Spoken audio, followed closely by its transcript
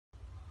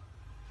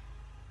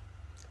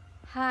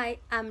Hi,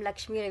 I'm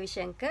Lakshmi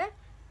Ravishankar,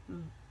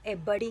 a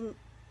budding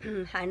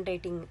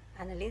handwriting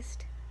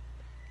analyst.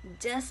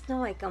 Just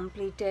now I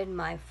completed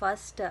my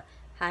first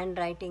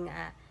handwriting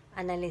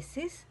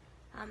analysis.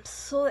 I'm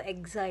so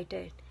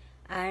excited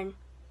and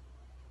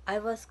I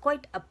was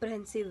quite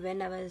apprehensive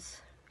when I was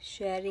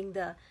sharing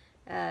the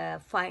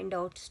find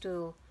outs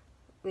to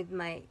with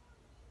my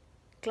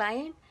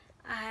client,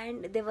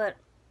 and they were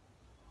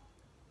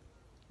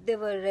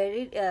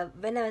ready.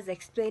 When I was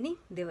explaining,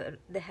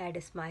 they had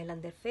a smile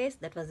on their face.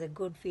 That was a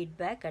good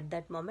feedback at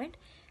that moment.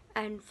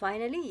 And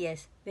finally,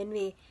 yes, when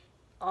we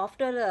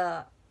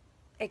after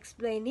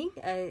explaining,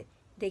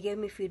 they gave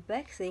me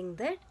feedback saying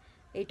that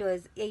it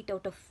was 8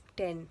 out of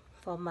 10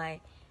 for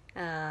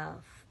uh,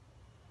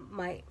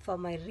 my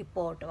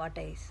report what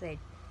I said.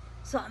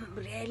 So I'm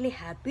really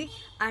happy,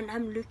 and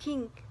I'm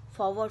looking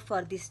forward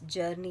for this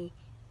journey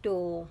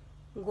to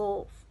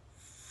go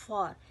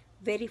far,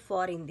 very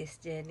far in this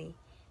journey.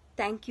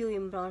 Thank you,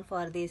 Imran,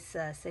 for this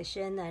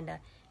session and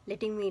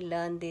letting me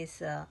learn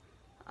this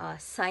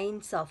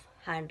science of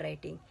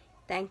handwriting.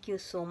 Thank you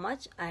so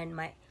much, and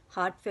my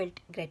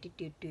heartfelt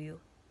gratitude to you.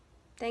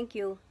 Thank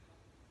you.